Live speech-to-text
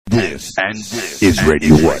this is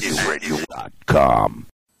RadioWhat.com.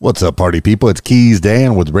 What's up, party people? It's Keys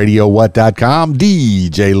Dan with RadioWhat.com,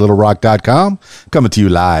 DJLittleRock.com, coming to you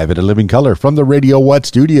live at a living color from the Radio What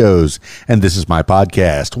studios. And this is my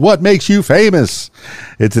podcast, What Makes You Famous?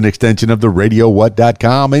 It's an extension of the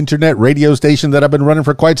RadioWhat.com internet radio station that I've been running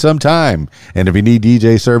for quite some time. And if you need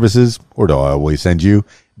DJ services, where do I always send you?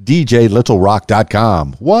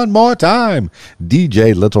 DJLittleRock.com. One more time,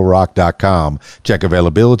 DJLittleRock.com. Check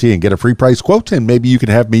availability and get a free price quote, and maybe you can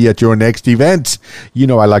have me at your next event. You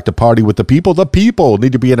know I like to party with the people. The people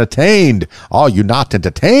need to be entertained. Are you not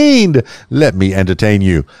entertained? Let me entertain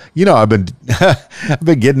you. You know, I've been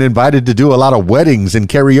getting invited to do a lot of weddings and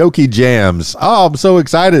karaoke jams. Oh, I'm so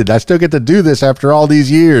excited. I still get to do this after all these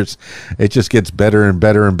years. It just gets better and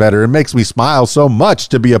better and better. It makes me smile so much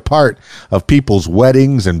to be a part of people's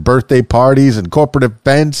weddings and birthday parties and corporate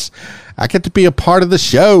events. I get to be a part of the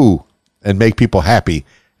show and make people happy.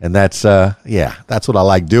 And that's what I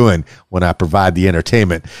like doing when I provide the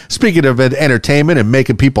entertainment. Speaking of entertainment and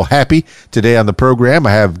making people happy, today on the program,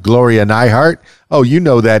 I have Gloria Nihart. Oh, you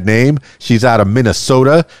know that name. She's out of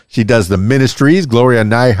Minnesota. She does the ministries, Gloria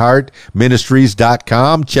Nihart,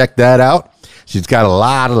 ministries.com. Check that out. She's got a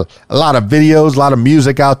lot of videos, a lot of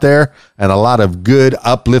music out there, and a lot of good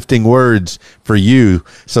uplifting words for you.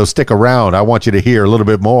 So stick around. I want you to hear a little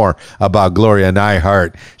bit more about Gloria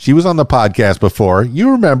Nihart. She was on the podcast before.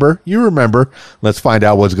 You remember. Let's find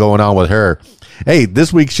out what's going on with her. Hey,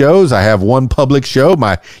 this week's shows, I have one public show,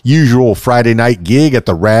 my usual Friday night gig at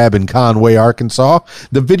the Rab in Conway, Arkansas,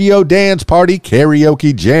 the Video Dance Party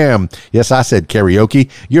Karaoke Jam. Yes, I said karaoke.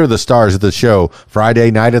 You're the stars of the show. Friday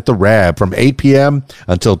night at the Rab from 8 p.m.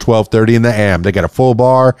 until 12:30 in the a.m. They got a full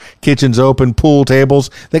bar, kitchens open, pool tables.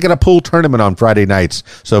 They got a pool tournament on Friday nights.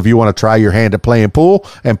 So if you want to try your hand at playing pool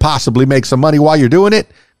and possibly make some money while you're doing it,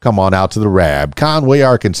 come on out to the Rab, Conway,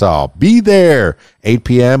 Arkansas. Be there, 8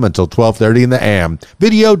 p.m. until 12:30 in the a.m.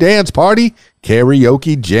 Video Dance Party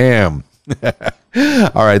Karaoke Jam.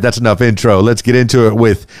 All right, that's enough intro. Let's get into it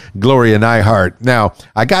with Gloria Nihart. Now,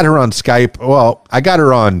 I got her on Skype. Well, I got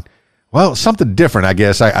her on, something different, I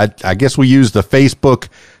guess. I guess we used the Facebook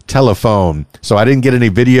telephone, so I didn't get any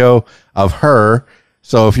video of her.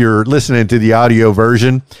 So if you're listening to the audio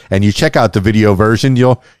version and you check out the video version,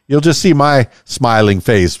 you'll just see my smiling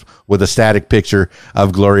face with a static picture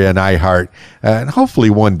of Gloria Nihart. And hopefully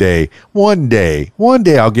one day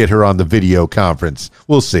I'll get her on the video conference.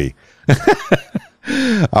 We'll see.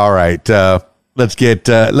 All right, let's get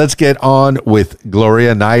on with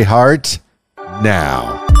Gloria Nihart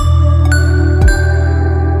now.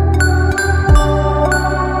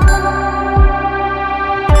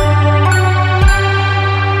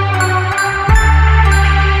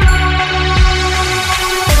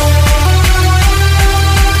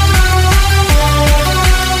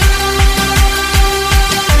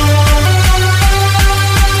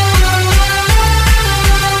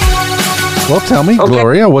 Well, tell me,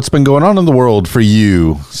 Gloria, what's been going on in the world for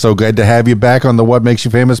you? So good to have you back on the What Makes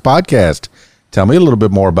You Famous podcast. Tell me a little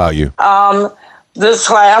bit more about you. This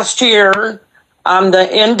last year, I'm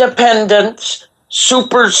the Independent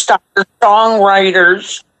Superstar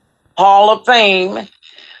Songwriters Hall of Fame.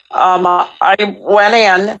 I went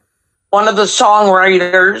in, one of the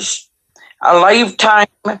songwriters, a lifetime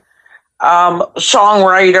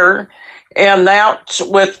songwriter, and that's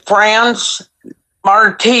with France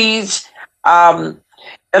Martiz. And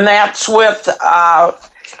that's with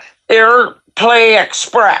Airplay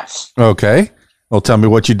Express. Okay. Well, tell me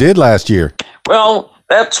what you did last year. Well,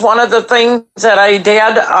 that's one of the things that I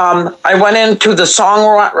did. I went into the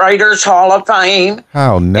Songwriters Hall of Fame.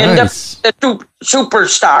 How nice.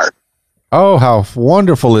 Superstar. Oh, how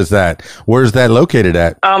wonderful is that? Where's that located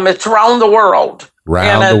at? It's around the world.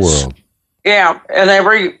 Around the world. Yeah,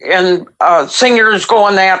 and singers go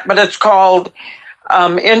on that, but it's called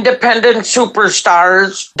Independent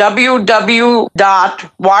Superstars,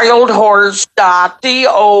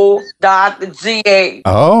 www.wildhorse.co.za.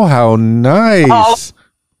 Oh, how nice.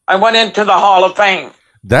 I went into the Hall of Fame.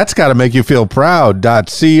 That's got to make you feel proud.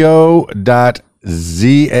 .co.za.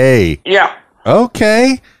 Yeah.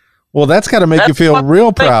 Okay. Well, that's got to make you feel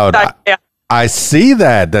real proud. I see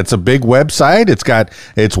that. That's a big website.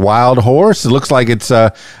 It's Wild Horse. It looks like it's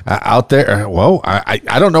out there. Well,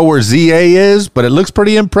 I don't know where ZA is, but it looks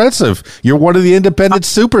pretty impressive. You're one of the independent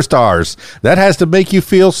superstars. That has to make you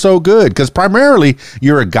feel so good because primarily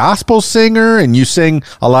you're a gospel singer and you sing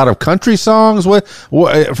a lot of country songs.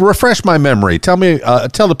 Refresh my memory. Tell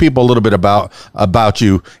the people a little bit about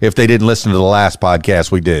you if they didn't listen to the last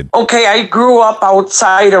podcast we did. Okay, I grew up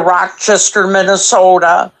outside of Rochester,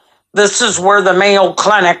 Minnesota. This is where the Mayo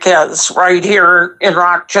Clinic is, right here in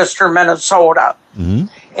Rochester, Minnesota. Mm-hmm.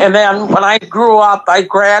 And then when I grew up, I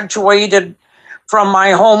graduated from my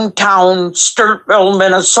hometown, Sturtville,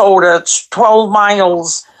 Minnesota. It's 12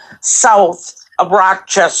 miles south of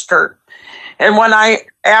Rochester. And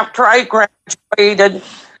after I graduated,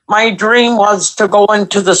 my dream was to go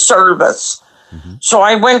into the service. Mm-hmm. So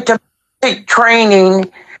I went to basic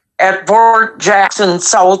training at Fort Jackson,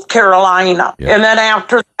 South Carolina. Yeah. And then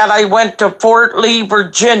after that, I went to Fort Lee,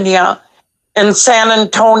 Virginia, and San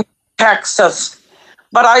Antonio, Texas.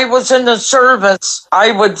 But I was in the service.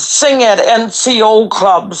 I would sing at NCO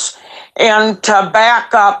clubs. And to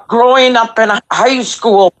back up, growing up in high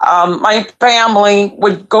school, my family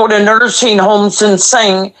would go to nursing homes and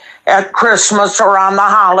sing at Christmas or on the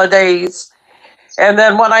holidays. And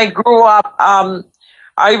then when I grew up,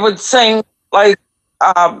 I would sing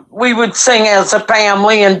we would sing as a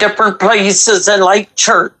family in different places and like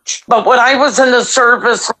church. But when I was in the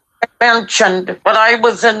service, I mentioned, when I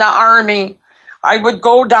was in the Army, I would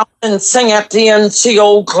go down and sing at the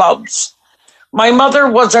NCO clubs. My mother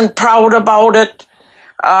wasn't proud about it.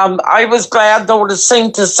 I was glad, though, to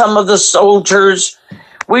sing to some of the soldiers.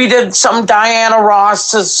 We did some Diana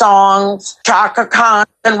Ross's songs, Chaka Khan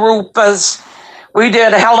and Rufus. We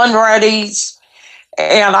did Helen Reddy's,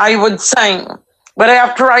 and I would sing. But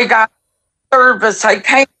after I got service, I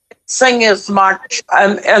can't sing as much.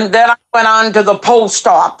 And then I went on to the post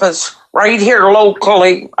office right here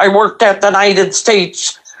locally. I worked at the United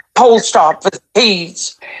States Post Office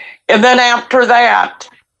keys. And then after that,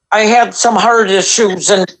 I had some heart issues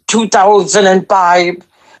in 2005.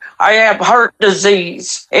 I have heart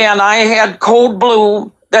disease, and I had code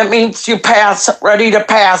blue. That means you ready to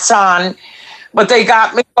pass on. But they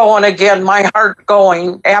got me going again, my heart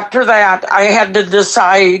going. After that, I had to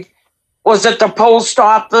decide, was it the post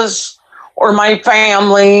office or my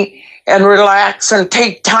family, and relax and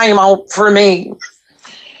take time out for me.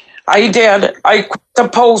 I did. I quit the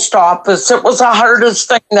post office. It was the hardest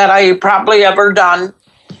thing that I probably ever done.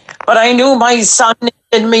 But I knew my son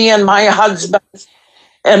needed me and my husband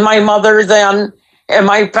and my mother then and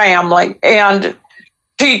my family. And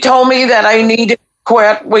she told me that I needed to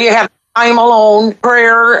quit. We had time alone,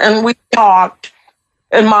 prayer, and we talked.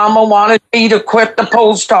 And Mama wanted me to quit the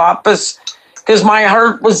post office because my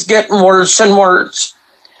heart was getting worse and worse.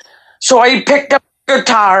 So I picked up a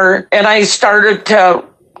guitar and I started to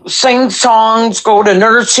sing songs, go to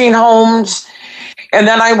nursing homes, and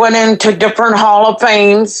then I went into different Hall of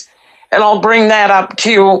Fames, and I'll bring that up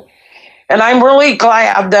to you. And I'm really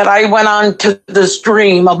glad that I went on to this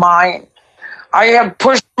dream of mine. I have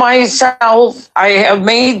pushed myself. I have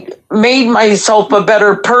made myself a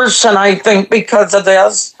better person, I think, because of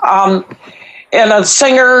this. And a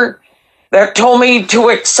singer that told me to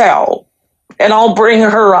excel. And I'll bring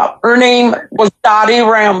her up. Her name was Dottie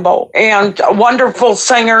Rambo, and a wonderful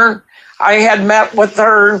singer. I had met with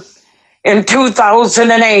her in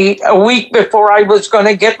 2008, a week before I was going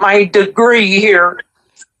to get my degree here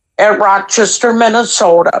at Rochester,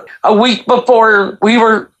 Minnesota. A week before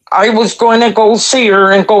I was going to go see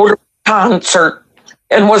her and go to a concert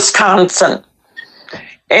in Wisconsin.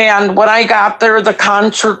 And when I got there, the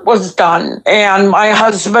concert was done. And my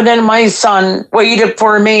husband and my son waited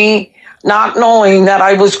for me, not knowing that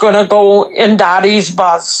I was going to go in Dottie's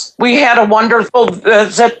bus. We had a wonderful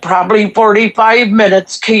visit, probably 45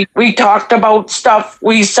 minutes, Keith. We talked about stuff.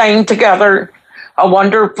 We sang together. A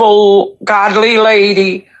wonderful, godly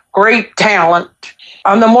lady, great talent.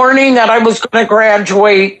 On the morning that I was going to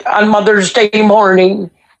graduate, on Mother's Day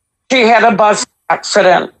morning, she had a bus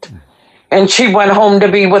accident, and she went home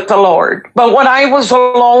to be with the Lord. But when I was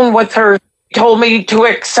alone with her, she told me to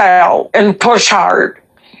excel and push hard.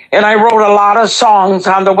 And I wrote a lot of songs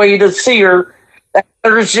on the way to see her that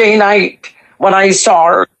Thursday night when I saw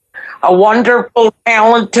her. A wonderful,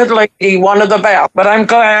 talented lady, one of the best. But I'm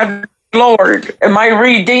glad the Lord and my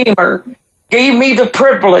Redeemer gave me the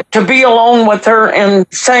privilege to be alone with her and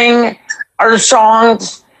sing our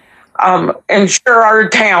songs and share our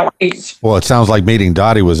talents. Well, it sounds like meeting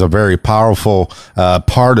Dottie was a very powerful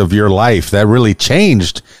part of your life that really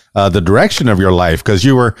changed the direction of your life, because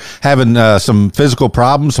you were having some physical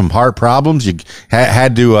problems, some heart problems. You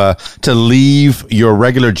had to leave your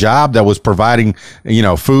regular job that was providing,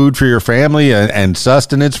 food for your family and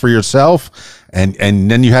sustenance for yourself. And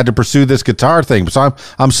then you had to pursue this guitar thing. So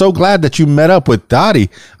I'm so glad that you met up with Dottie.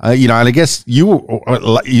 And I guess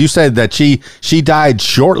you said that she died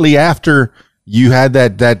shortly after you had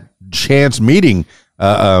that chance meeting.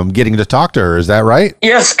 Getting to talk to her. Is that right?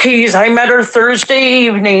 Yes, Keys. I met her Thursday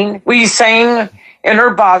evening. We sang in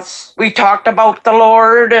her bus. We talked about the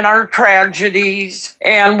Lord and our tragedies,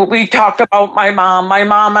 and we talked about my mom. My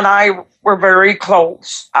mom and I were very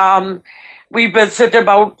close. We visited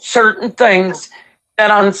about certain things.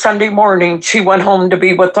 Then on Sunday morning, she went home to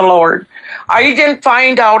be with the Lord. I didn't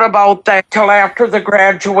find out about that till after the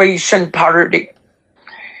graduation party.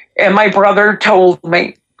 And my brother told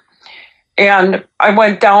me. And I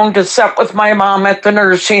went down to sit with my mom at the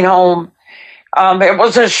nursing home. It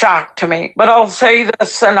was a shock to me. But I'll say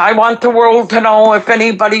this, and I want the world to know, if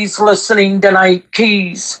anybody's listening tonight,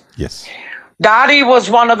 Keys. Yes. Dottie was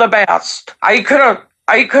one of the best. I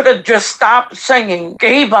could have just stopped singing,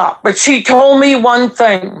 gave up. But she told me one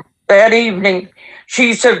thing that evening.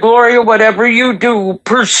 She said, Gloria, whatever you do,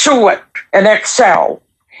 pursue it and excel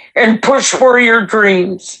and push for your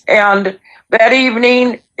dreams. And that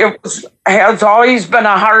evening, has always been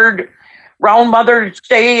a hard, round Mother's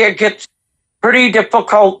Day. It gets pretty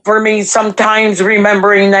difficult for me sometimes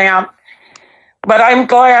remembering that. But I'm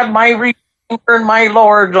glad my Redeemer and my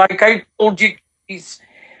Lord, like I told you,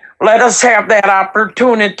 let us have that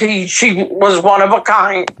opportunity. She was one of a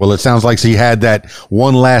kind. Well, it sounds like she had that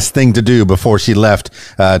one last thing to do before she left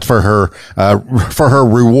for her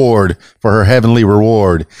reward, for her heavenly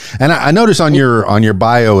reward. And I notice on your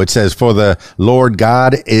bio it says, "For the Lord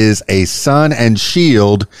God is a sun and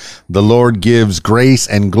shield. The Lord gives grace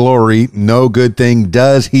and glory. No good thing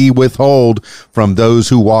does He withhold from those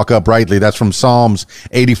who walk uprightly." That's from Psalms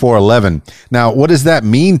 84:11. Now, what does that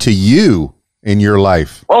mean to you in your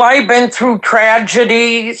life? Well, I've been through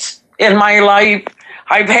tragedies in my life.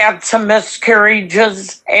 I've had some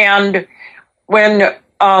miscarriages, and when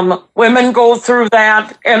women go through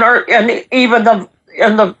that, and even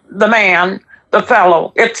the man, the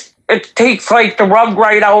fellow, it takes like the rug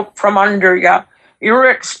right out from under you.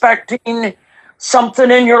 You're expecting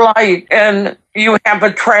something in your life, and you have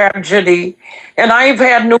a tragedy. And I've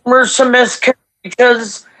had numerous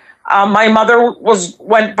miscarriages. My mother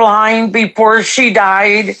went blind before she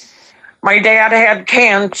died. My dad had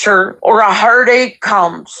cancer, or a heartache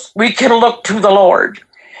comes. We can look to the Lord.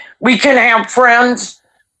 We can have friends,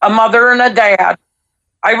 a mother and a dad.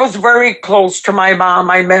 I was very close to my mom,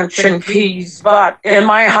 I mentioned Keys, and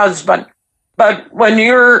my husband. But when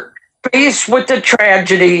you're faced with the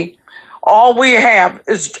tragedy, all we have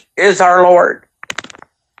is our Lord.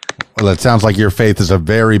 Well, it sounds like your faith is a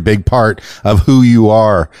very big part of who you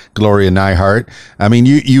are, Gloria Nihart. I mean,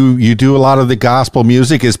 you do a lot of the gospel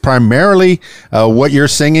music. Is primarily what you're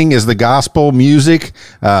singing is the gospel music?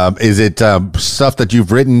 Is it stuff that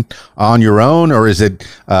you've written on your own, or is it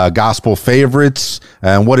gospel favorites?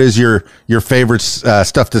 And what is your favorite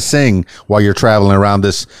stuff to sing while you're traveling around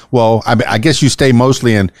this? Well, I guess you stay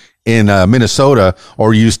mostly in Minnesota,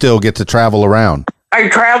 or you still get to travel around? I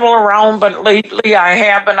travel around, but lately I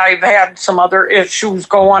haven't. I've had some other issues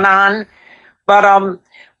going on. But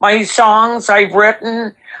my songs I've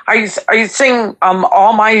written, I sing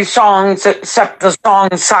all my songs except the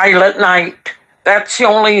song Silent Night. That's the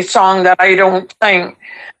only song that I don't sing.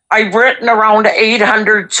 I've written around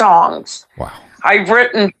 800 songs. Wow. I've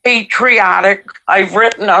written patriotic. I've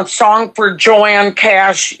written a song for Joanne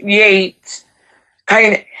Cash Yates,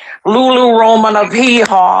 kind of Lulu Roman of Hee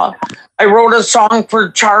Haw. I wrote a song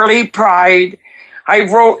for Charlie Pride.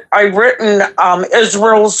 I've written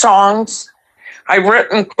Israel songs. I've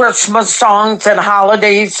written Christmas songs and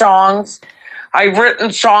holiday songs. I've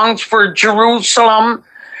written songs for Jerusalem,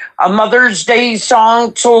 a Mother's Day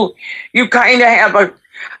song. So you kind of have an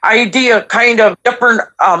idea, kind of different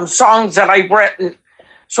songs that I've written.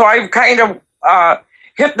 So I've kind of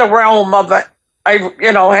hit the realm of it. I've,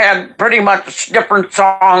 had pretty much different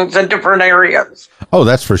songs in different areas. Oh,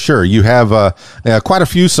 that's for sure. You have quite a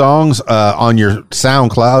few songs on your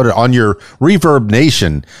SoundCloud, on your Reverb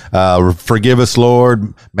Nation. Forgive Us,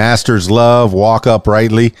 Lord, Master's Love, Walk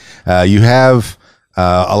Uprightly. You have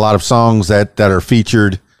a lot of songs that are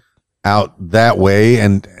featured out that way.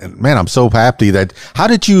 And man, I'm so happy that. How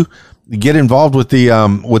did you get involved with the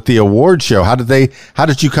award show? How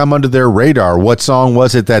did you come under their radar? What song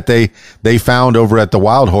was it that they found over at the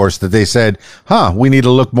Wild Horse that they said, we need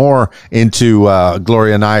to look more into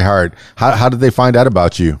Gloria Nihart? How did they find out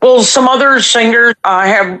about you? Well, some other singers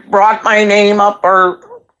have brought my name up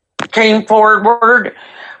or came forward.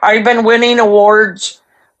 I've been winning awards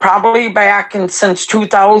probably back since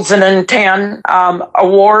 2010,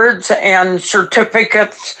 awards and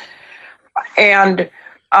certificates. And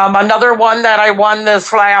another one that I won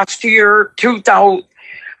this last year,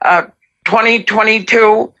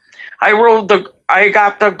 2022, I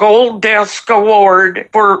got the Gold Disc Award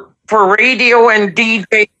for radio and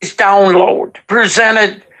DJs download,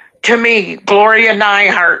 presented to me, Gloria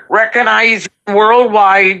Nihart, recognized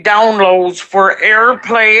worldwide downloads for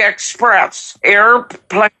Airplay Express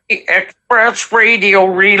radio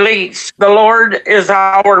release. The Lord is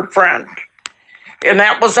our friend. And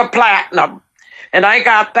that was a platinum. And I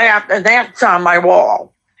got that, and that's on my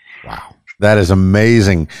wall. Wow. That is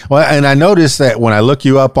amazing. Well, and I noticed that when I look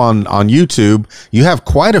you up on YouTube, you have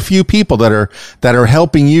quite a few people that are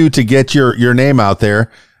helping you to get your name out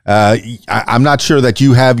there. I'm not sure that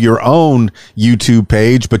you have your own YouTube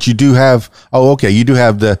page, but you do have. Oh, okay. You do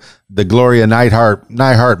have the Gloria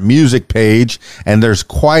Nihart music page, and there's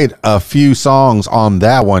quite a few songs on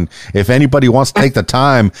that one. If anybody wants to take the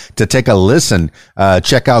time to take a listen,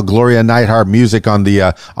 check out Gloria Nihart music on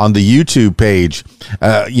the YouTube page.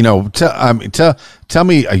 Tell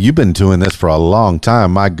me, you've been doing this for a long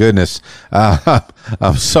time. My goodness. And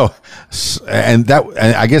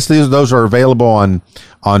I guess those are available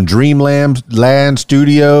on Dreamland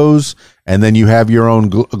Studios, and then you have your own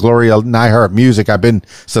Gloria Nihart music. I've been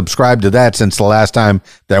subscribed to that since the last time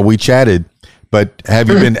that we chatted. But have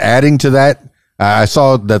you been adding to that? I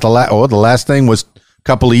saw that the last thing was a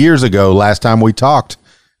couple of years ago. Last time we talked,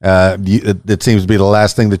 it seems to be the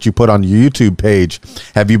last thing that you put on your YouTube page.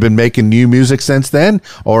 Have you been making new music since then,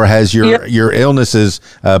 or has your illnesses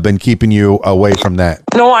been keeping you away from that?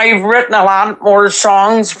 No, I've written a lot more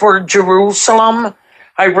songs for Jerusalem.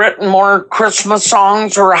 I've written more Christmas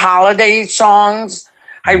songs or holiday songs.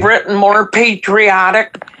 I've written more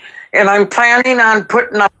patriotic, and I'm planning on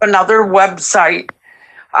putting up another website,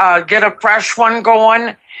 get a fresh one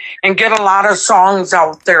going, and get a lot of songs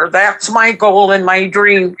out there. That's my goal and my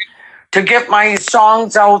dream, to get my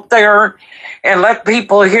songs out there and let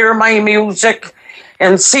people hear my music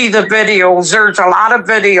and see the videos. There's a lot of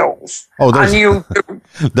videos on YouTube.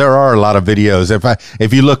 There are a lot of videos.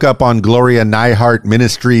 If you look up on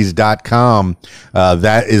GloriaNihartMinistries.com,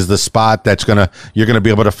 that is the spot you're gonna be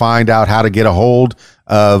able to find out how to get a hold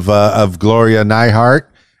of Gloria Nihart.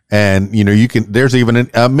 And there's even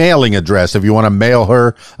a mailing address if you want to mail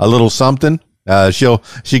her a little something.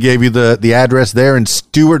 She gave you the address there in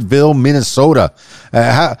Stewartville, Minnesota.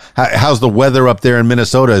 How's the weather up there in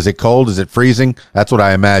Minnesota? Is it cold? Is it freezing? That's what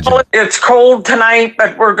I imagine. It's cold tonight,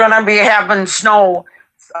 but we're going to be having snow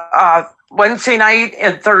Wednesday night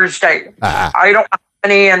and Thursday. I don't have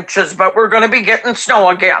any inches, but we're going to be getting snow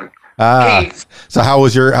again. So how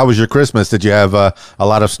was your Christmas? Did you have a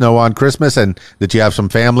lot of snow on Christmas, and did you have some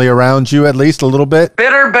family around you at least a little bit?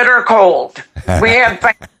 Bitter cold. We had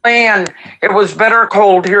family, and it was bitter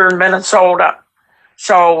cold here in Minnesota.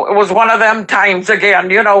 So it was one of them times again,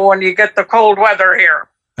 when you get the cold weather here.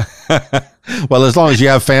 Well, as long as you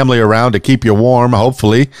have family around to keep you warm,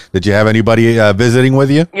 hopefully. Did you have anybody visiting with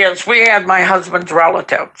you? Yes, we had my husband's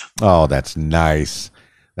relatives. Oh, that's nice.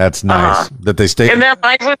 That's nice that they stayed. And then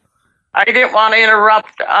I didn't want to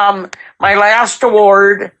interrupt my last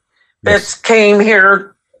award that came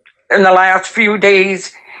here in the last few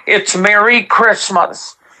days. It's Merry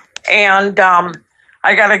Christmas. And I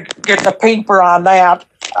got to get the paper on that.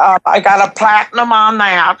 I got a platinum on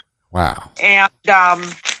that. Wow. And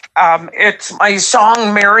it's my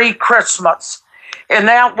song, Merry Christmas. And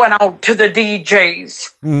that went out to the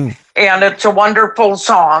DJs. And it's a wonderful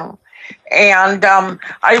song. And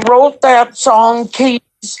I wrote that song, Keys,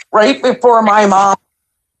 right before my mom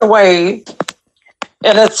passed away.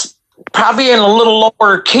 And it's probably in a little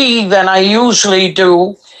lower key than I usually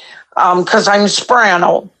do because I'm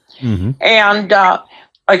soprano. And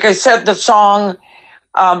like I said, the song,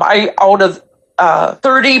 out of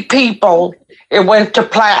 30 people, it went to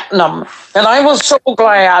platinum. And I was so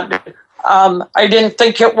glad. I didn't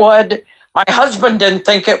think it would. My husband didn't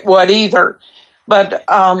think it would either. But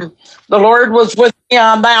the Lord was with me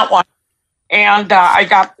on that one. And I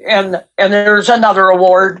got, and there's another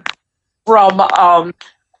award from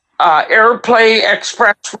Airplay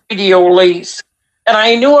Express radio lease. And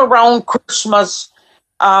I knew around Christmas,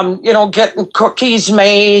 getting cookies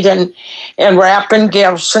made and wrapping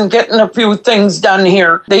gifts and getting a few things done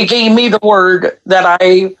here. They gave me the word that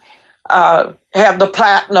I had the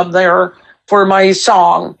platinum there for my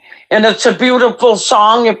song. And it's a beautiful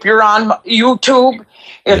song. If you're on YouTube,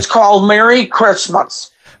 it's called Merry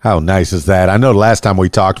Christmas. How nice is that? I know last time we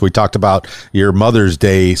talked about your Mother's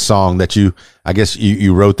Day song that I guess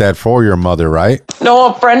you wrote that for your mother, right? No,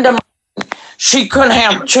 a friend of mine, she couldn't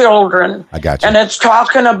have children. I got you. And it's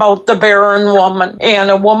talking about the barren woman and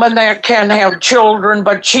a woman that can have children,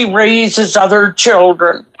 but she raises other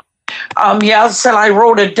children. Yes, and I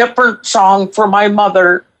wrote a different song for my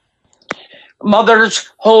mother. Mother's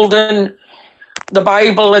holding the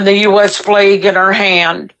Bible and the U.S. flag in her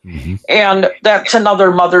hand. Mm-hmm. And that's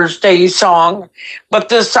another Mother's Day song. But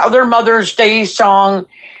this other Mother's Day song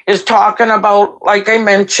is talking about, like I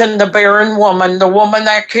mentioned, the barren woman, the woman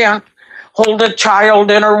that can't hold a child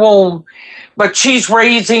in her womb, but she's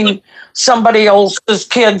raising somebody else's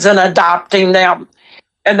kids and adopting them.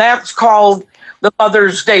 And that's called the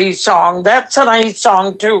Mother's Day song. That's a nice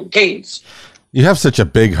song too, Keith. You have such a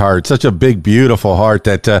big heart, such a big, beautiful heart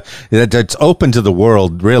that's open to the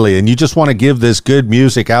world, really. And you just want to give this good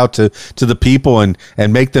music out to the people and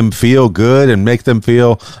make them feel good and make them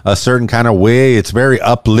feel a certain kind of way. It's very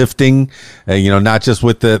uplifting, not just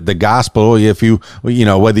with the gospel. If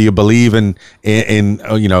whether you believe in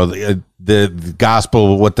the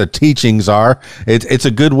gospel, what the teachings are, it's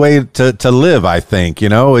a good way to live. I think,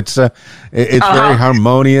 it's very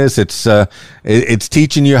harmonious. It's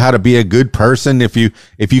teaching you how to be a good person. If you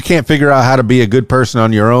can't figure out how to be a good person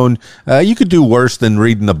on your own, you could do worse than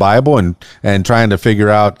reading the Bible and trying to figure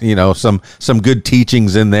out, some good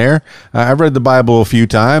teachings in there. I've read the Bible a few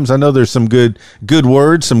times. I know there's some good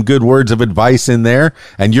words, some good words of advice in there,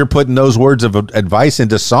 and you're putting those words of advice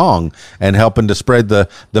into song and helping to spread the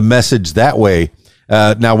message that way.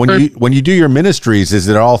 Now, when you do your ministries, is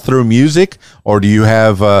it all through music, or do you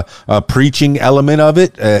have a preaching element of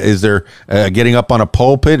it? Is there getting up on a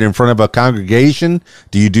pulpit in front of a congregation?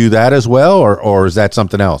 Do you do that as well, or is that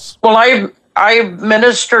something else? Well, I've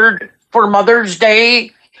ministered for Mother's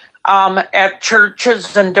Day at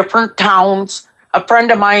churches in different towns. A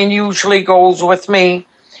friend of mine usually goes with me,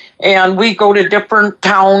 and we go to different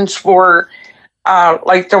towns for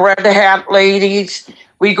like the Red Hat ladies.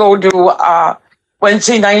 We go to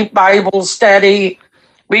Wednesday night Bible study.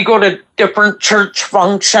 We go to different church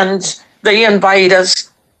functions. They invite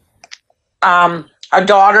us. A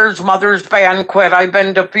daughter's mother's banquet. I've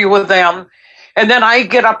been to a few of them. And then I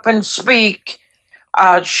get up and speak.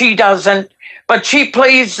 She doesn't, but she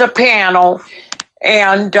plays the piano.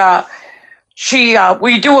 And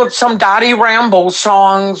we do some Dottie Rambo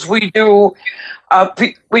songs. We do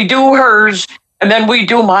hers, and then we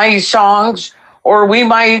do my songs, or we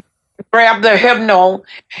might grab the hymnal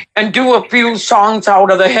and do a few songs out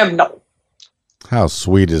of the hymnal. How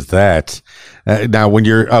sweet is that? Now, what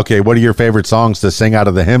are your favorite songs to sing out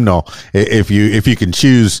of the hymnal? If you can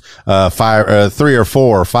choose 3 or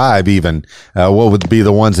 4 or 5 even, what would be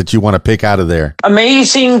the ones that you want to pick out of there?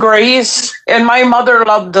 Amazing Grace, and my mother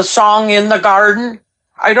loved the song In the Garden.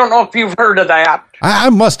 I don't know if you've heard of that.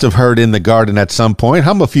 I must have heard In the Garden at some point.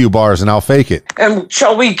 Hum a few bars and I'll fake it. And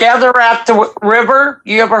Shall We Gather at the River?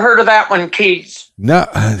 You ever heard of that one, Keith? No,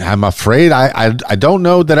 I'm afraid I don't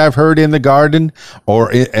know that I've heard In the Garden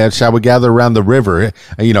or Shall We Gather Around the River.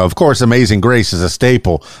 Of course, Amazing Grace is a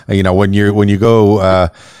staple. When you go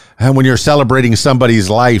and when you're celebrating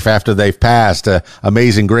somebody's life after they've passed,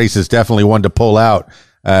 Amazing Grace is definitely one to pull out.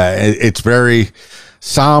 It's very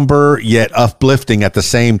somber yet uplifting at the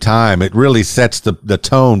same time. It really sets the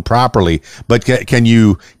tone properly. But can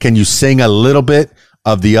you sing a little bit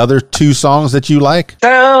of the other 2 songs that you like?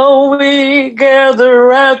 Shall we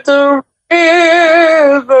gather at the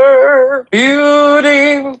river,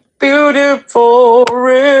 beautiful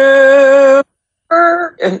river,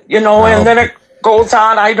 and and then it goes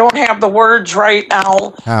on. I don't have the words right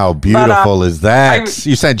now. How beautiful is that?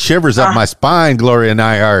 You sent shivers up my spine, Gloria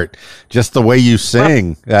Nihart. Just the way you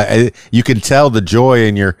sing. You can tell the joy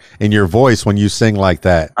in your voice when you sing like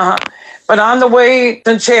that. But on the way,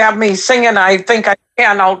 since you have me singing, I think I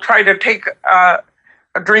can. I'll try to take a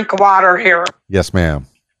drink of water here. Yes, ma'am.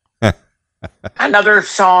 Another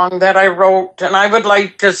song that I wrote, and I would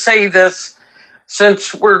like to say this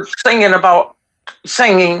since we're singing about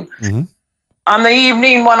singing. Mm-hmm. On the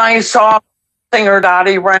evening when I saw singer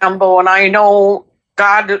Dottie Rambo, and I know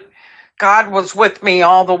God was with me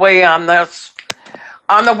all the way on this.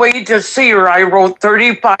 On the way to see her, I wrote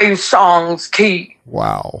 35 songs, Key.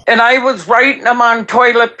 Wow. And I was writing them on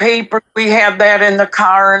toilet paper. We had that in the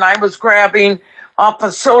car, and I was grabbing off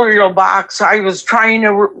a cereal box. I was trying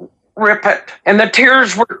to rip it. And the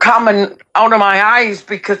tears were coming out of my eyes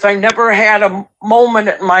because I never had a moment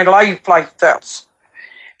in my life like this.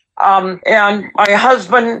 And my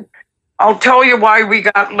husband, I'll tell you why we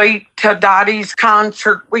got late to Dottie's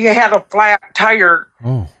concert. We had a flat tire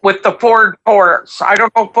with the Ford Taurus. I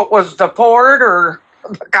don't know if it was the Ford or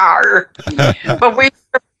the car, but we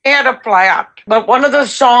had a flat. But one of the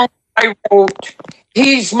songs I wrote,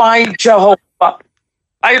 He's My Jehovah.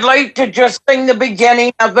 I'd like to just sing the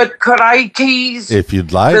beginning of it. Could I tease? If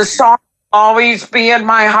you'd like. The song always be in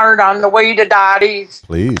my heart on the way to Dottie's.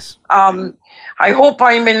 Please. I hope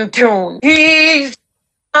I'm in tune. He's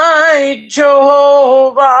my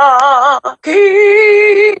Jehovah,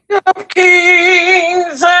 King of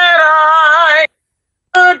kings that I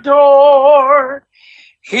adore.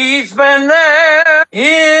 He's been there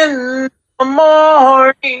in the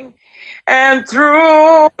morning and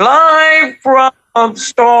through life from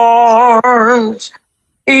storms.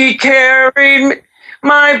 He carried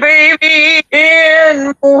my baby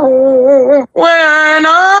in when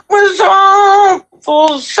I was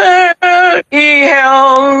awful sick. He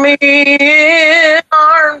held me in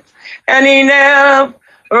arms and he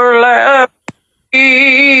never left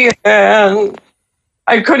me. And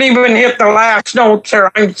I couldn't even hit the last note,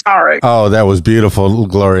 sir. I'm sorry. Oh, that was beautiful,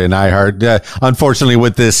 Gloria Nihart. Unfortunately,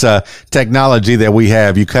 with this technology that we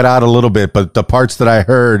have, you cut out a little bit, but the parts that I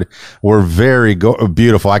heard were very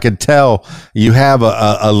beautiful. I could tell you have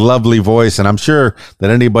a lovely voice, and I'm sure that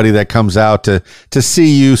anybody that comes out to see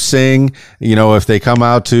you sing, you know, if they come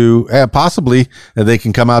out to possibly they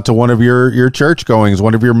can come out to one of your church goings,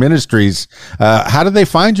 one of your ministries. How do they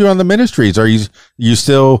find you on the ministries? Are you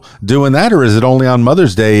still doing that, or is it only on Mother's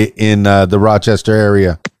Day in the Rochester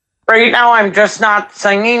area? Right now, I'm just not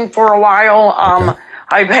singing for a while. Okay.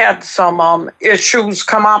 I've had some issues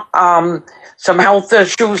come up, some health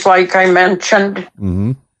issues, like I mentioned.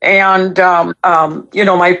 Mm-hmm. And, you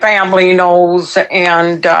know, my family knows,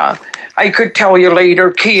 and I could tell you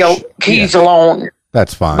later, Keys alone.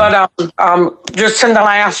 That's fine. But just in the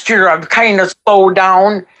last year, I've kind of slowed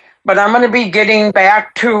down. But I'm going to be getting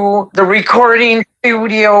back to the recording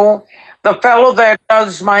studio. The fellow that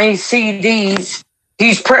does my CDs,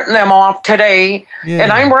 he's printing them off today. Yeah.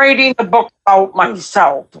 And I'm writing a book about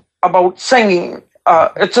myself, about singing.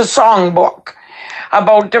 It's a song book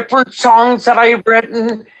about different songs that I've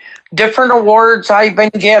written, different awards I've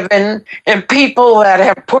been given, and people that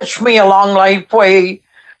have pushed me along life way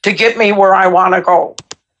to get me where I want to go.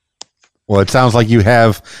 Well, it sounds like you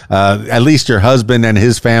have at least your husband and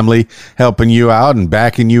his family helping you out and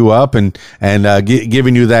backing you up and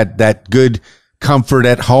giving you that good comfort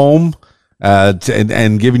at home,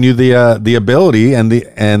 and giving you the ability and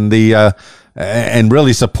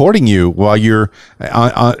really supporting you while you're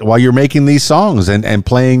making these songs and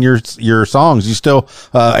playing your songs. You still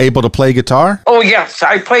able to play guitar? Oh yes,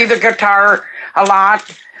 I play the guitar a lot.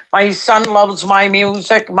 My son loves my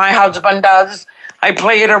music. My husband does. I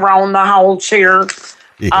play it around the house here.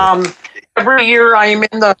 Yeah. Every year I'm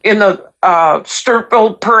in the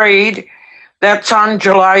Sturtville Parade. That's on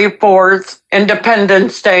July 4th,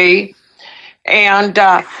 Independence Day. And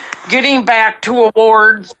getting back to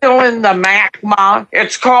awards, still in the MACMA.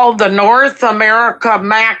 It's called the North America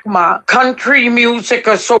MACMA Country Music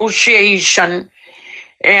Association.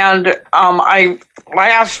 And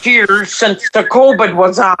last year, since the COVID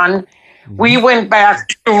was on, we went back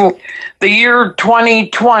to the year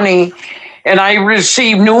 2020, and I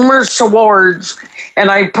received numerous awards,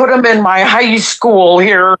 and I put them in my high school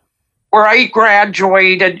here where I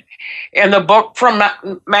graduated, in the book from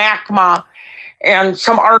MACMA, and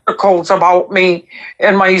some articles about me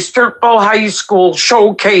in my Sturtville High School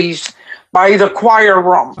showcase by the choir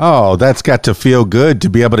room. Oh, that's got to feel good to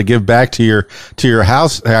be able to give back to your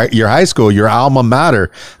house, your high school, your alma mater,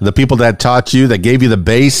 the people that taught you, that gave you the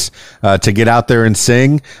bass to get out there and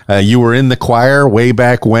sing. You were in the choir way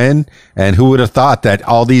back when, and who would have thought that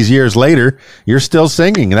all these years later you're still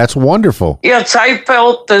singing? That's wonderful. Yes, I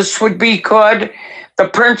felt this would be good. The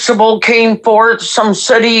principal came forth, some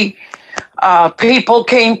city people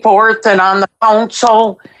came forth, and on the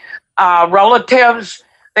council, relatives.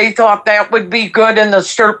 They thought that would be good in the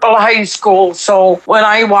Sturtville High School. So when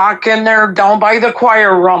I walk in there down by the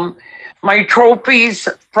choir room, my trophies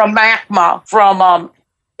from MACMA,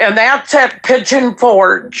 and that's at Pigeon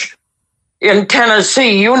Forge in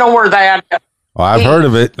Tennessee. You know where that is. Well, I've heard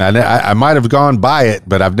of it. I might have gone by it,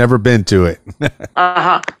 but I've never been to it.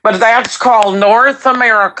 But that's called North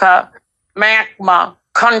America MACMA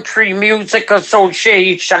Country Music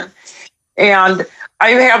Association. And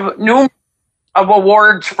I have numerous of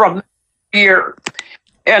awards from the year.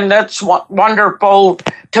 And that's wonderful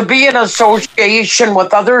to be in association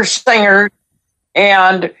with other singers,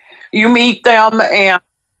 and you meet them.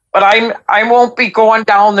 But I won't be going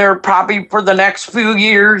down there probably for the next few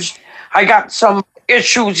years. I got some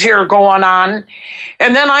issues here going on.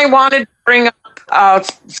 And then I wanted to bring up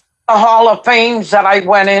the Hall of Fames that I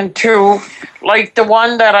went into, like the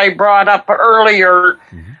one that I brought up earlier,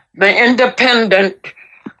 the Independent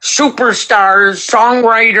Superstars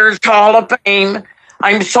Songwriters Hall of Fame.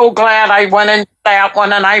 I'm so glad I went into that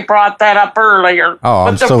one, and I brought that up earlier. Oh,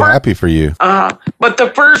 I'm so happy for you. But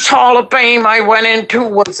the first Hall of Fame I went into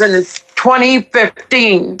was in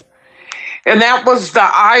 2015. And that was the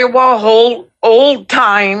Iowa Old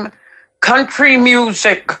Time Country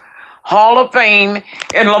Music Hall of Fame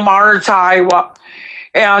in Lamar's, Iowa.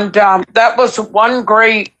 And that was one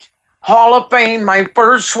great Hall of Fame, my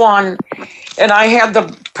first one. And I had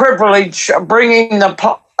the privilege of bringing the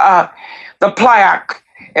plaque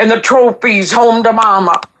and the trophies home to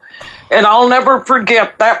Mama. And I'll never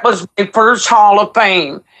forget, that was my first Hall of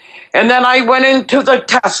Fame. And then I went into the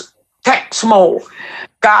Texmo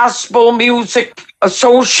Gospel Music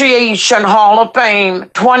Association Hall of Fame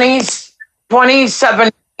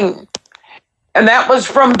 2017. And that was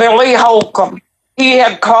from Billy Holcomb. He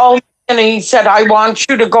had called me and he said, I want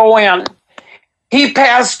you to go in. He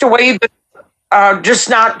passed away just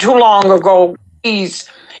not too long ago.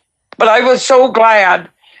 But I was so glad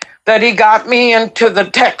that he got me into the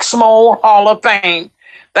Texmo Hall of Fame.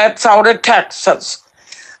 That's out of Texas.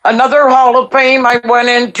 Another Hall of Fame I went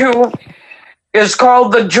into is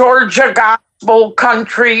called the Georgia Gospel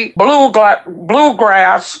Country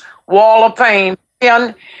Bluegrass Wall of Fame.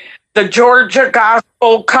 And the Georgia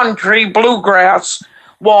Gospel Country Bluegrass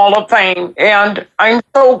Wall of Fame. And I'm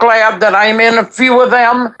so glad that I'm in a few of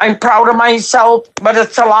them. I'm proud of myself, but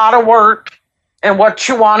it's a lot of work and what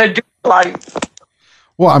you want to do in life.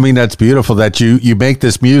 Well, I mean, that's beautiful that you make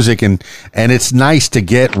this music and it's nice to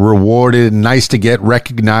get rewarded, nice to get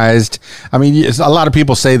recognized. I mean, a lot of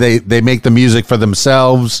people say they make the music for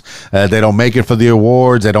themselves. They don't make it for the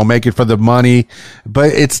awards. They don't make it for the money.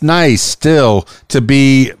 But it's nice still to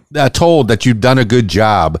be told that you've done a good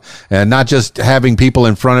job, and not just having people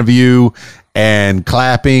in front of you and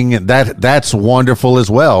clapping. That's wonderful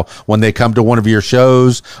as well. When they come to one of your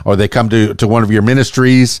shows or they come to one of your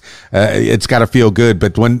ministries, it's got to feel good.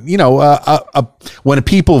 But when, when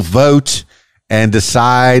people vote and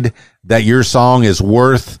decide that your song is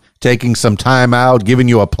worth taking some time out, giving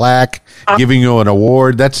you a plaque, giving you an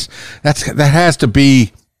award, that has to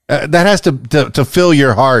be, that has to fill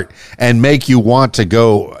your heart and make you want to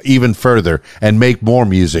go even further and make more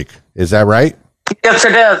music. Is that right? Yes,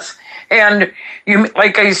 it is. And you,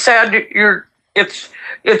 like I said,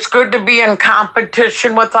 it's good to be in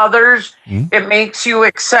competition with others. Mm-hmm. It makes you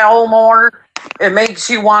excel more. It makes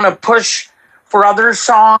you want to push for other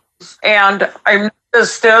songs. And I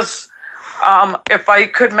noticed this, if I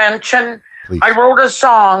could mention, please. I wrote a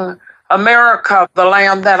song, America, the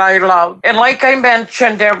Land That I Love. And like I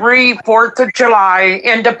mentioned, every 4th of July,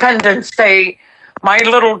 Independence Day, my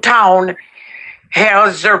little town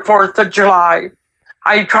has their 4th of July.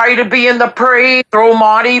 I try to be in the parade, throw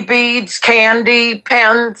Maudie beads, candy,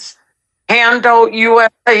 pens, hand out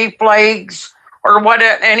USA flags, or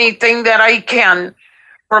anything that I can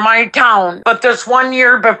for my town. But this one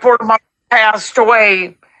year before Mom passed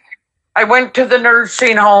away, I went to the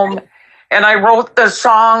nursing home and I wrote the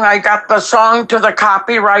song. I got the song to the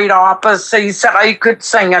copyright office. They said I could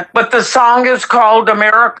sing it. But the song is called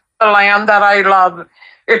America, the Land That I Love.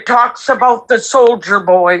 It talks about the soldier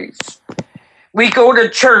boys. We go to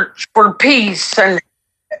church for peace and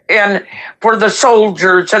for the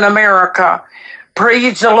soldiers in America.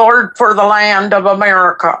 Praise the Lord for the land of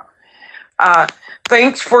America.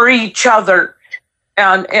 Thanks for each other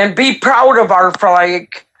and be proud of our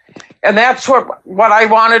flag. And that's what I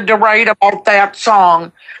wanted to write about that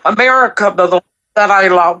song, America, the land that I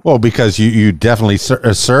love. Well, because you definitely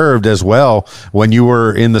served as well when you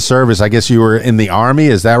were in the service. I guess you were in the Army.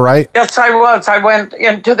 Is that right? Yes, I was. I went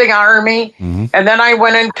into the Army, mm-hmm. and then I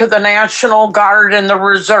went into the National Guard and the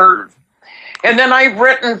Reserve. And then I've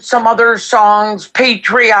written some other songs,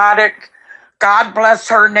 patriotic, God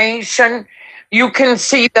Bless Our Nation. You can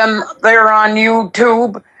see them there on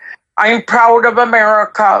YouTube. I'm proud of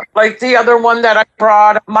America. Like the other one that I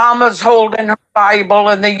brought, Mama's holding her Bible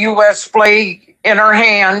and the U.S. flag in her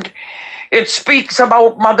hand. It speaks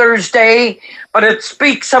about Mother's Day, but it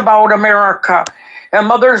speaks about America. And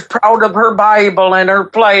Mother's proud of her Bible and her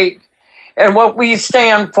flag and what we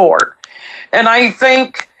stand for. And I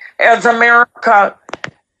think as America,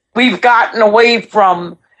 we've gotten away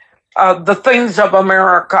from the things of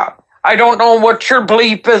America. I don't know what your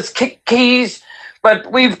belief is, Keys,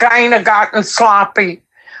 but we've kind of gotten sloppy.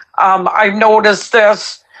 I've noticed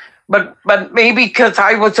this, but maybe because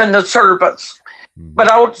I was in the service.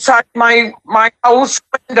 But outside my house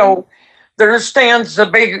window, there stands the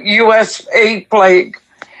big USA flag.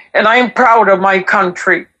 And I'm proud of my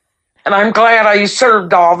country. And I'm glad I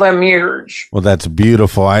served all them years. Well, that's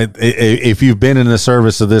beautiful. If you've been in the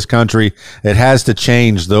service of this country, it has to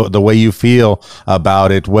change the way you feel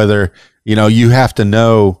about it. Whether, you have to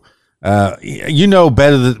know,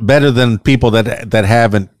 better than people that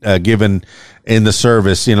haven't given in the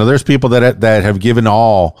service. There's people that have given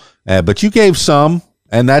all, but you gave some,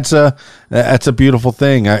 And that's a beautiful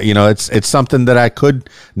thing. It's something that I could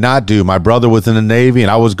not do. My brother was in the Navy,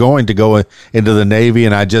 and I was going to go into the Navy,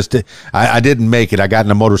 and I didn't make it. I got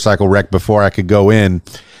in a motorcycle wreck before I could go in.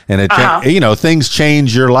 And things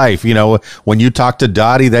change your life. When you talked to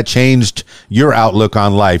Dottie, that changed your outlook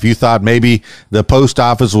on life. You thought maybe the post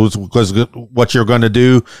office was what you're going to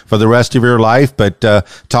do for the rest of your life, but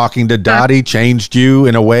talking to Dottie changed you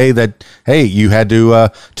in a way that, hey, you had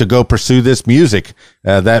to go pursue this music.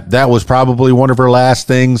 That was probably one of her last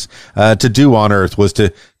things to do on earth, was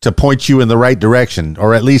to point you in the right direction,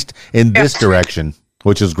 or at least in this direction,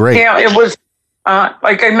 which is great. Yeah, it was.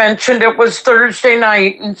 Like I mentioned, it was Thursday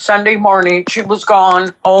night, and Sunday morning she was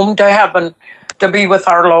gone home to heaven to be with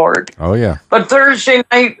our Lord. Oh, yeah. But Thursday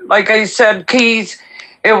night, like I said, Keys,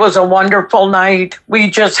 it was a wonderful night. We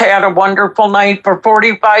just had a wonderful night for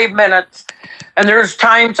 45 minutes. And there's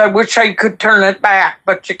times I wish I could turn it back,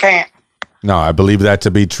 but you can't. No, I believe that to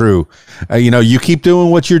be true. You keep doing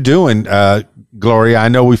what you're doing, Gloria. I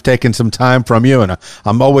know we've taken some time from you, and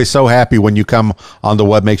I'm always so happy when you come on the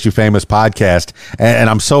What Makes You Famous podcast. And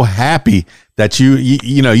I'm so happy that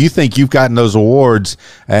you think you've gotten those awards,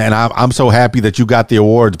 and I'm so happy that you got the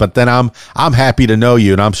awards. But then I'm happy to know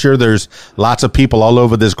you, and I'm sure there's lots of people all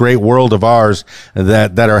over this great world of ours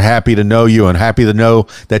that are happy to know you and happy to know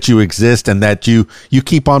that you exist, and that you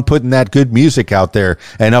keep on putting that good music out there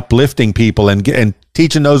and uplifting people and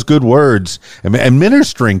teaching those good words and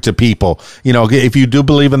ministering to people. If you do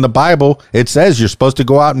believe in the Bible, it says you're supposed to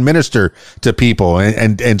go out and minister to people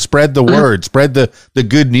and spread the word, spread the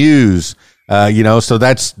good news. So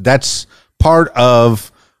that's part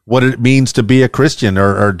of what it means to be a Christian,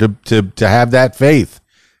 or to have that faith.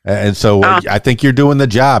 And so I think you're doing the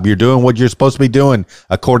job. You're doing what you're supposed to be doing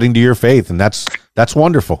according to your faith. And that's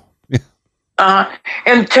wonderful.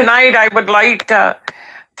 And tonight I would like to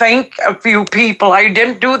thank a few people. I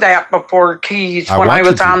didn't do that before, Keys, when I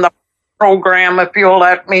was on the program, if you'll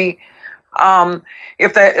let me,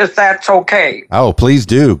 if that's okay. Oh, please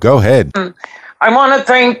do. Go ahead. I want to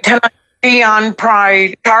thank tonight Dion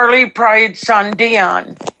Pride, Charlie Pride's son,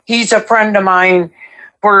 Dion. He's a friend of mine,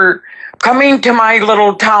 for coming to my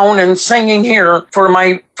little town and singing here for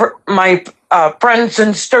my friends in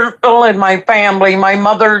Sturtville and my family. My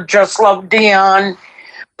mother just loved Dion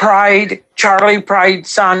Pride, Charlie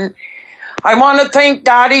Pride's son. I want to thank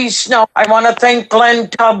Dottie Snow. I want to thank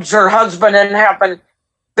Glenn Tubbs, her husband in heaven.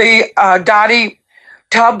 Dottie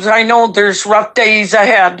Tubbs, I know there's rough days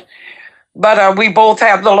ahead, but we both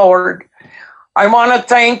have the Lord. I want to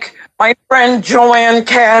thank my friend Joanne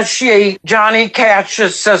Cashier, Johnny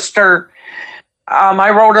Cash's sister. I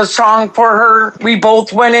wrote a song for her. We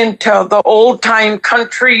both went into the old-time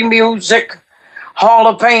country music Hall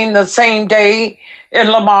of Fame the same day in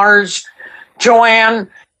Lamar's. Joanne,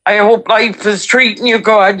 I hope life is treating you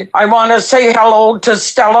good. I want to say hello to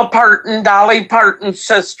Stella Parton, Dolly Parton's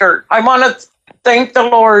sister. I want to thank the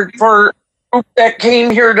Lord for group that came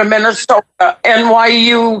here to Minnesota,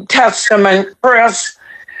 NYU Testament Press.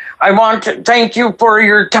 I want to thank you for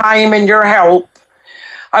your time and your help.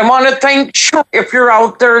 I want to thank you, if you're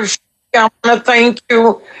out there, I want to thank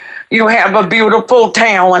you. You have a beautiful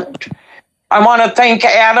talent. I want to thank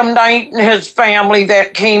Adam Knight and his family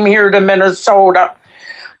that came here to Minnesota.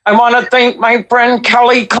 I want to thank my friend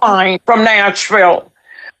Kelly Klein from Nashville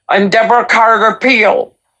and Deborah Carter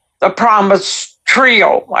Peel, the Promise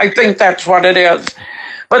Trio. I think that's what it is.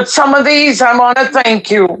 But some of these, I want to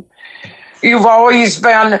thank you. You've always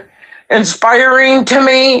been inspiring to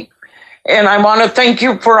me, and I want to thank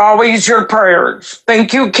you for always your prayers.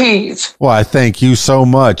 Thank you, Keys. Well, I thank you so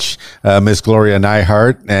much, Miss Gloria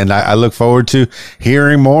Nihart, and I look forward to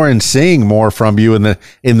hearing more and seeing more from you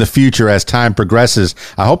in the future as time progresses.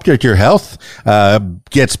 I hope that your health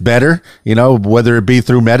gets better, whether it be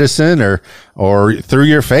through medicine or through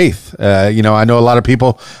your faith. I know a lot of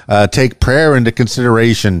people take prayer into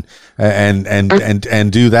consideration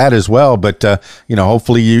and do that as well. But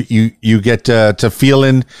hopefully you get to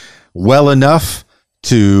feeling well enough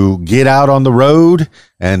to get out on the road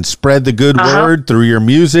and spread the good word through your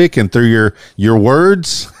music and through your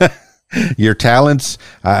words, your talents.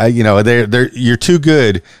 You're too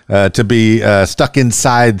good to be stuck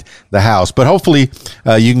inside the house. But hopefully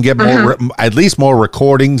you can get more, at least more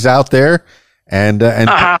recordings out there. And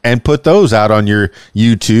put those out on your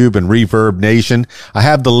YouTube and Reverb Nation. I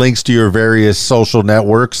have the links to your various social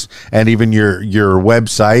networks and even your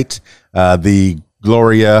website, the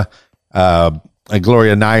Gloria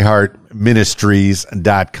Nihart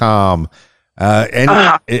Ministries.com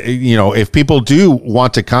And if people do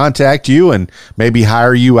want to contact you and maybe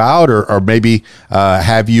hire you out, or maybe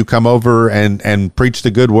have you come over and preach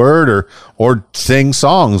the good word, or sing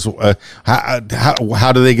songs,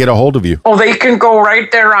 how do they get a hold of you? Oh, they can go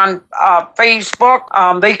right there on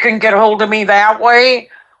Facebook. They can get a hold of me that way,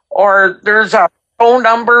 or there's a phone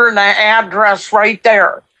number and an address right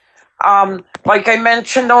there. Like I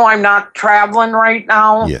mentioned, though, I'm not traveling right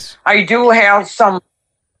now. Yes. I do have some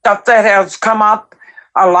stuff that has come up.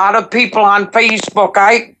 A lot of people on Facebook,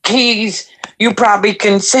 Keys, you probably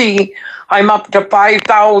can see, I'm up to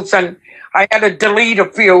 5,000. I had to delete a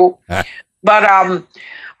few, but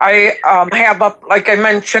I have up, like I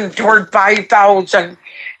mentioned, toward 5,000.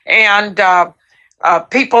 And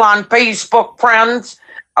people on Facebook, friends,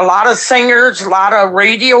 a lot of singers, a lot of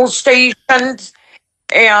radio stations.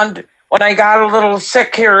 And when I got a little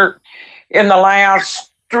sick here in the last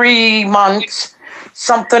 3 months,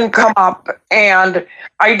 something come up and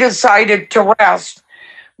I decided to rest.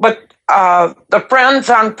 But the friends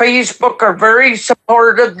on Facebook are very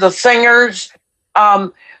supportive. The singers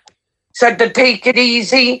said to take it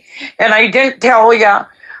easy. And I didn't tell you,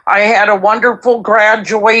 I had a wonderful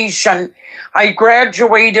graduation. I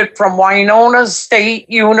graduated from Winona State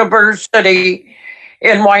University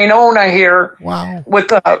in Winona here. Wow.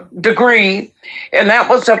 With a degree. And that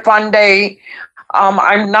was a fun day.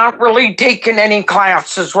 I'm not really taking any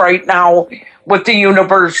classes right now with the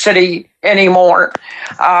university anymore.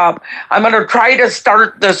 I'm going to try to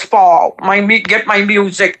start this fall, get my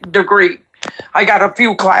music degree. I got a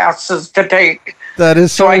few classes to take. That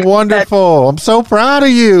is so wonderful. I'm so proud of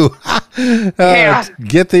you. Yeah.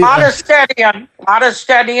 A lot of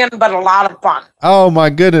studying, but a lot of fun. Oh my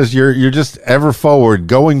goodness, you're just ever forward,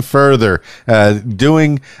 going further,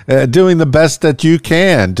 doing the best that you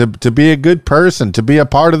can to be a good person, to be a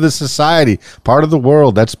part of the society, part of the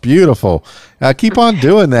world. That's beautiful. Keep on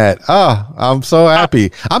doing that. Oh, I'm so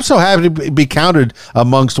happy. I'm so happy to be counted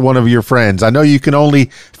amongst one of your friends. I know you can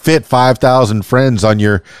only fit 5,000 friends on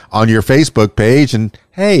your Facebook page, and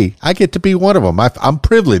hey, I get to be one of them. I'm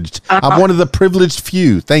privileged. I'm one of the privileged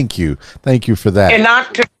few. Thank you for that. And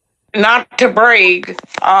not to brag,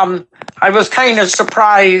 I was kind of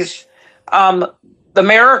surprised. The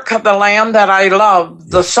America, the Land That I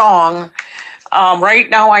Love, the song. Right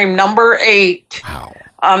now, I'm number 8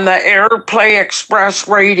 on the Airplay Express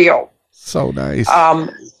Radio. So nice.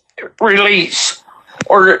 Release,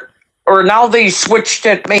 or now they switched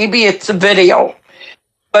it. Maybe it's a video.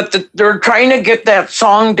 But they're trying to get that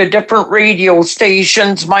song to different radio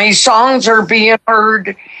stations. My songs are being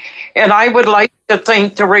heard, and I would like to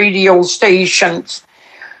thank the radio stations.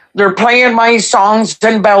 They're playing my songs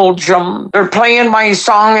in Belgium. They're playing my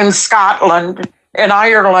song in Scotland, in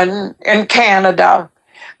Ireland, in Canada,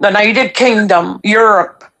 the United Kingdom,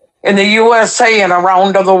 Europe, in the USA, and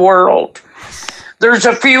around the world. There's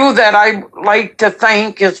a few that I'd like to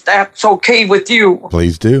thank, if that's okay with you.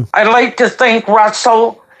 Please do. I'd like to thank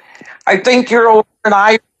Russell. I think you're over in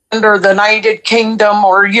Ireland or the United Kingdom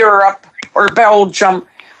or Europe or Belgium.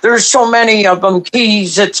 There's so many of them,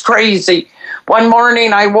 Keys, it's crazy. One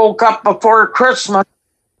morning I woke up before Christmas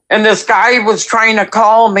and this guy was trying to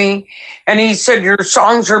call me and he said, your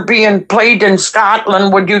songs are being played in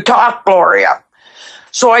Scotland. Would you talk, Gloria?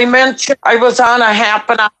 So I mentioned I was on a half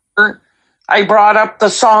an hour. I brought up the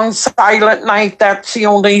song Silent Night. That's the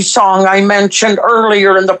only song I mentioned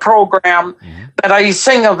earlier in the program that I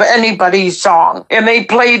sing of anybody's song. And they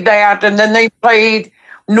played that, and then they played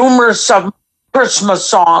numerous of Christmas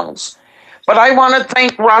songs. But I want to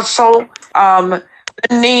thank Russell,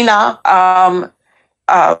 Nina,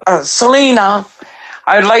 Selena.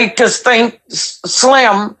 I'd like to thank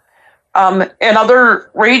Slim and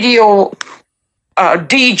other radio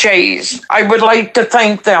DJs. I would like to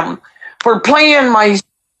thank them for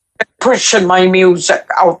pushing my music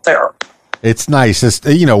out there. It's nice. It's,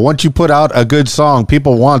 once you put out a good song,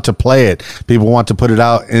 people want to play it. People want to put it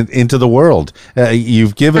out into the world.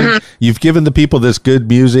 You've given the people this good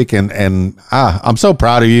music, and I'm so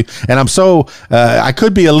proud of you. And I'm so I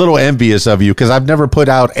could be a little envious of you because I've never put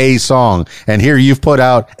out a song, and here you've put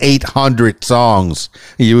out 800 songs.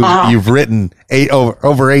 You've written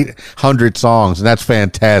over 800 songs, and that's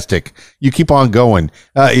fantastic. You keep on going.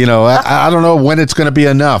 I don't know when it's going to be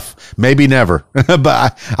enough. Maybe never,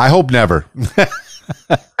 but I hope never.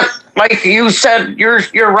 Like you said,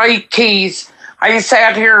 you're right, Keys. I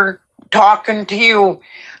sat here talking to you.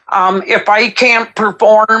 If I can't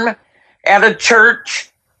perform at a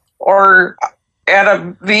church or at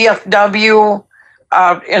a VFW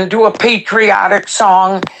and do a patriotic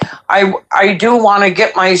song, I do want to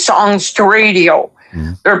get my songs to radio.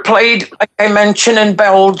 They're played, like I mentioned, in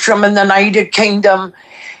Belgium and the United Kingdom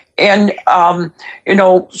and,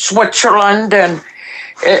 Switzerland and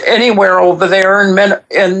anywhere over there. And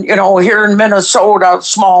here in Minnesota,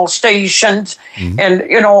 small stations and,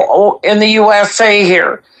 in the USA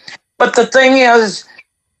here. But the thing is,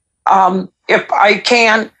 if I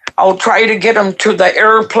can, I'll try to get them to the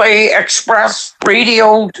Airplay Express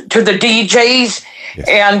radio, to the DJs,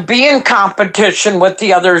 and be in competition with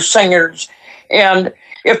the other singers. And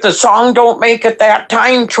if the song don't make it that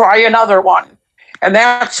time, try another one. And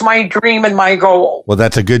that's my dream and my goal. Well,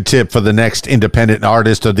 that's a good tip for the next independent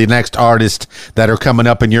artist or the next artist that are coming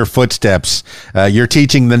up in your footsteps. You're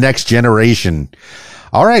teaching the next generation.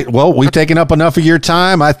 All right. Well, we've taken up enough of your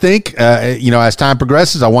time, I think. As time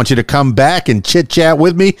progresses, I want you to come back and chit-chat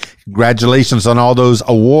with me. Congratulations on all those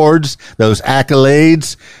awards, those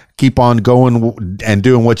accolades. Keep on going and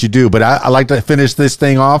doing what you do. But I like to finish this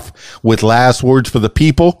thing off with last words for the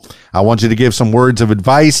people. I want you to give some words of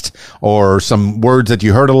advice or some words that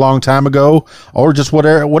you heard a long time ago, or just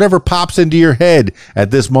whatever pops into your head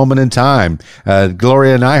at this moment in time.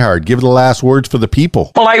 Gloria Nihart, give the last words for the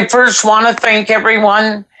people. Well, I first want to thank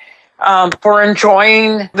everyone for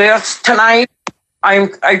enjoying this tonight.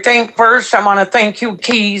 I think first I want to thank you,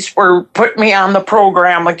 Keys, for putting me on the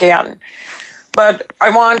program again. But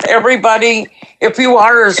I want everybody, if you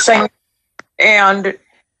are a singer and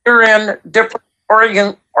you're in different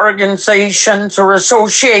organizations or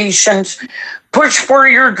associations, push for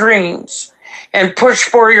your dreams and push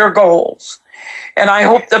for your goals. And I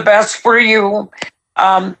hope the best for you.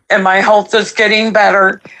 And my health is getting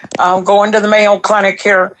better. I'm going to the Mayo Clinic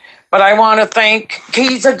here. But I want to thank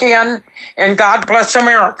Keys again, and God bless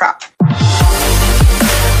America.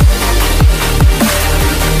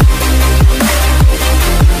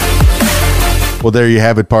 Well, there you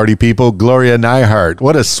have it, party people. Gloria Nihart.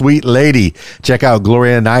 What a sweet lady. Check out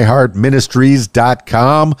Gloria Nihart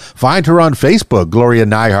Ministries.com. Find her on Facebook, Gloria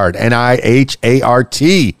Nihart,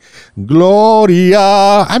 Nihart. Gloria.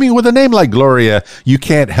 I mean, with a name like Gloria, you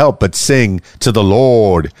can't help but sing to the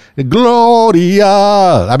Lord. Gloria.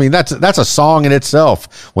 I mean, that's a song in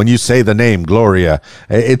itself when you say the name Gloria.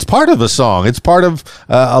 It's part of the song. It's part of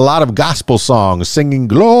a lot of gospel songs, singing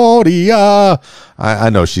Gloria. I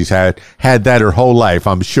know she's had that her whole life,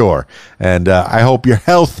 I'm sure. And I hope your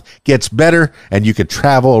health gets better and you can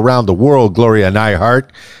travel around the world, Gloria Nihart,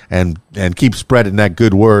 and keep spreading that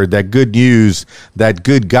good word, that good news, that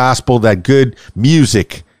good gospel, that good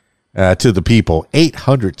music to the people.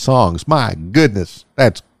 800 songs. My goodness.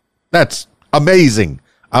 That's amazing.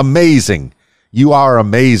 Amazing. You are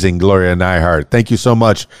amazing, Gloria Nihart. Thank you so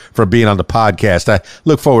much for being on the podcast. I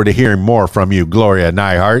look forward to hearing more from you, Gloria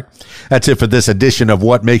Nihart. That's it for this edition of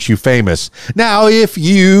What Makes You Famous. Now, if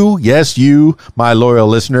you, yes, you, my loyal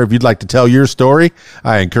listener, if you'd like to tell your story,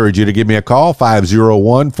 I encourage you to give me a call,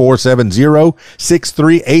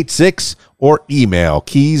 501-470-6386, or email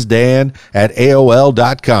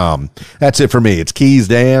keysdan@aol.com. That's it for me. It's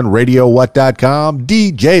keysdan, radiowhat.com,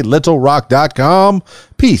 djlittlerock.com.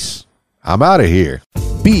 Peace. I'm out of here.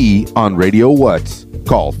 Be on Radio What.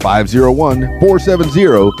 Call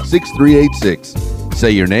 501-470-6386.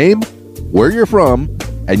 Say your name, where you're from,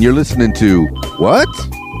 and you're listening to What?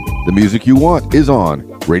 The music you want is on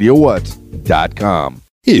radiowhat.com.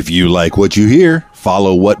 If you like what you hear,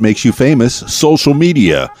 follow What Makes You Famous social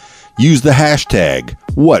media. Use the hashtag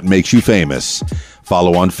What Makes You Famous.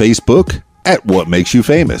 Follow on Facebook at What Makes You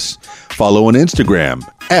Famous. Follow on Instagram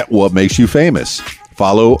at What Makes You Famous.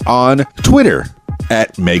 Follow on Twitter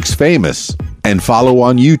at Makes Famous, and follow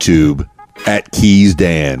on YouTube at Keys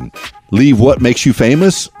Dan. Leave What Makes You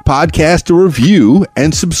Famous podcast a review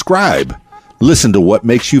and subscribe. Listen to What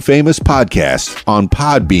Makes You Famous podcast on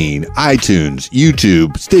Podbean, iTunes,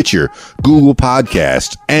 YouTube, Stitcher, Google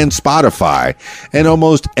Podcasts, and Spotify, and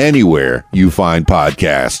almost anywhere you find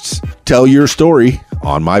podcasts. Tell your story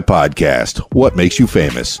on my podcast, What Makes You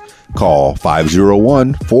Famous. Call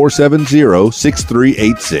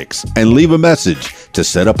 501-470-6386 and leave a message to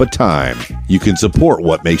set up a time. You can support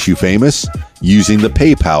What Makes You Famous using the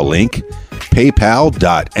PayPal link,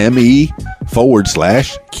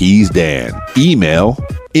 paypal.me/KeysDan. Email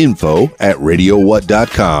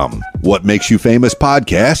info@radiowhat.com. What Makes You Famous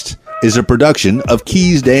podcast is a production of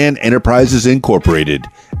Keys Dan Enterprises Incorporated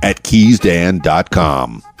at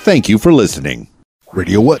keysdan.com. Thank you for listening.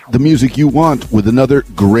 Radio What, the music you want, with another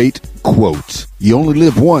great quote. You only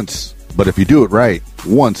live once, but if you do it right,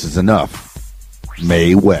 once is enough.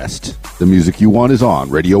 Mae West. The music you want is on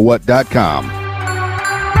radiowhat.com.